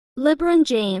LeBron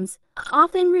James,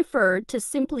 often referred to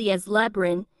simply as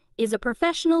lə-BRON, is a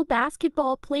professional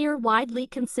basketball player widely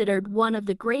considered one of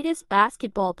the greatest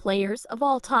basketball players of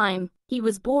all time. He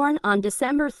was born on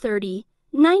December 30,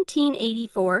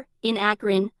 1984, in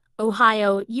Akron,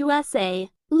 Ohio, USA.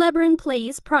 lə-BRON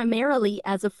plays primarily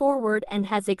as a forward and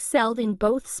has excelled in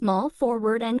both small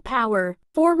forward and power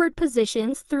forward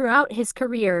positions throughout his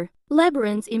career.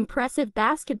 lə-BRON's impressive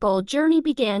basketball journey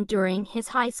began during his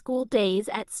high school days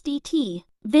at St.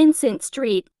 Vincent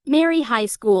St. Mary High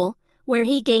School, where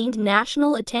he gained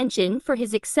national attention for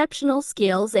his exceptional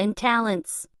skills and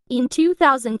talents. In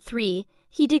 2003,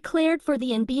 he declared for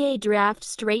the NBA draft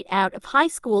straight out of high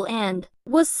school and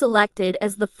was selected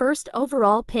as the first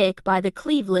overall pick by the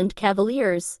Cleveland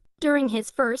Cavaliers. During his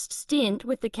first stint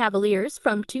with the Cavaliers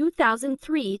from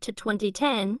 2003 to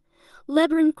 2010,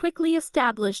 lə-BRON quickly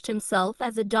established himself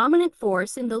as a dominant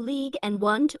force in the league and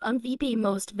won 2 MVP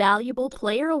Most Valuable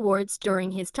Player awards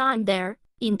during his time there.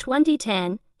 In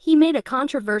 2010, he made a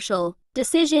controversial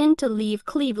decision to leave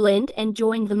Cleveland and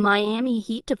join the Miami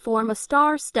Heat to form a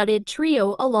star-studded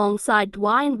trio alongside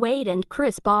Dwyane Wade and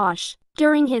Chris Bosh.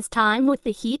 During his time with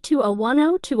the Heat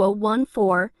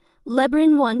 2010-2014,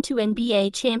 lə-BRON won 2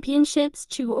 NBA championships,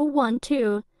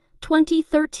 2012,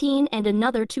 2013, and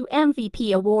another 2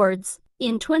 MVP awards.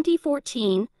 In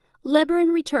 2014, lə-BRON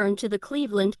returned to the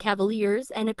Cleveland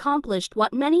Cavaliers and accomplished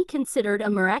what many considered a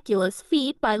miraculous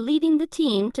feat by leading the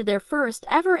team to their first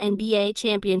ever NBA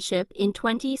championship in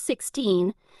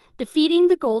 2016, defeating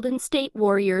the Golden State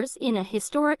Warriors in a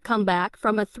historic comeback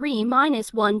from a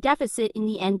 3-1 deficit in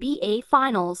the NBA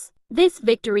Finals. This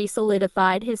victory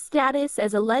solidified his status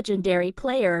as a legendary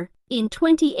player. In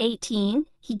 2018,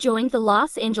 he joined the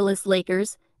Los Angeles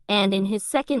Lakers, and in his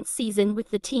second season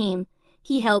with the team,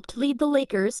 he helped lead the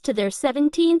Lakers to their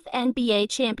 17th NBA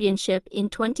championship in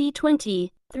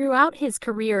 2020. Throughout his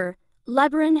career,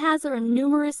 lə-BRON has earned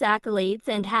numerous accolades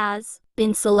and has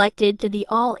been selected to the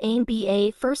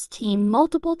All-NBA First Team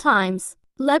multiple times.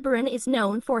 lə-BRON is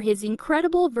known for his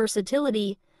incredible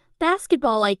versatility,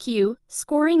 basketball IQ,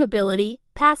 scoring ability,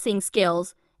 passing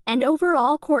skills, and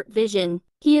overall court vision.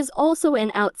 He is also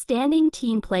an outstanding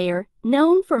team player,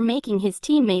 known for making his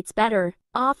teammates better.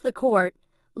 Off the court,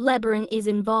 lə-BRON is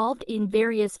involved in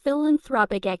various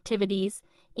philanthropic activities,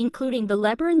 including the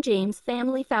LeBron James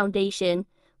Family Foundation,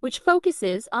 which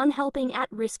focuses on helping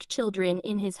at-risk children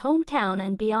in his hometown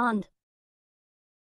and beyond.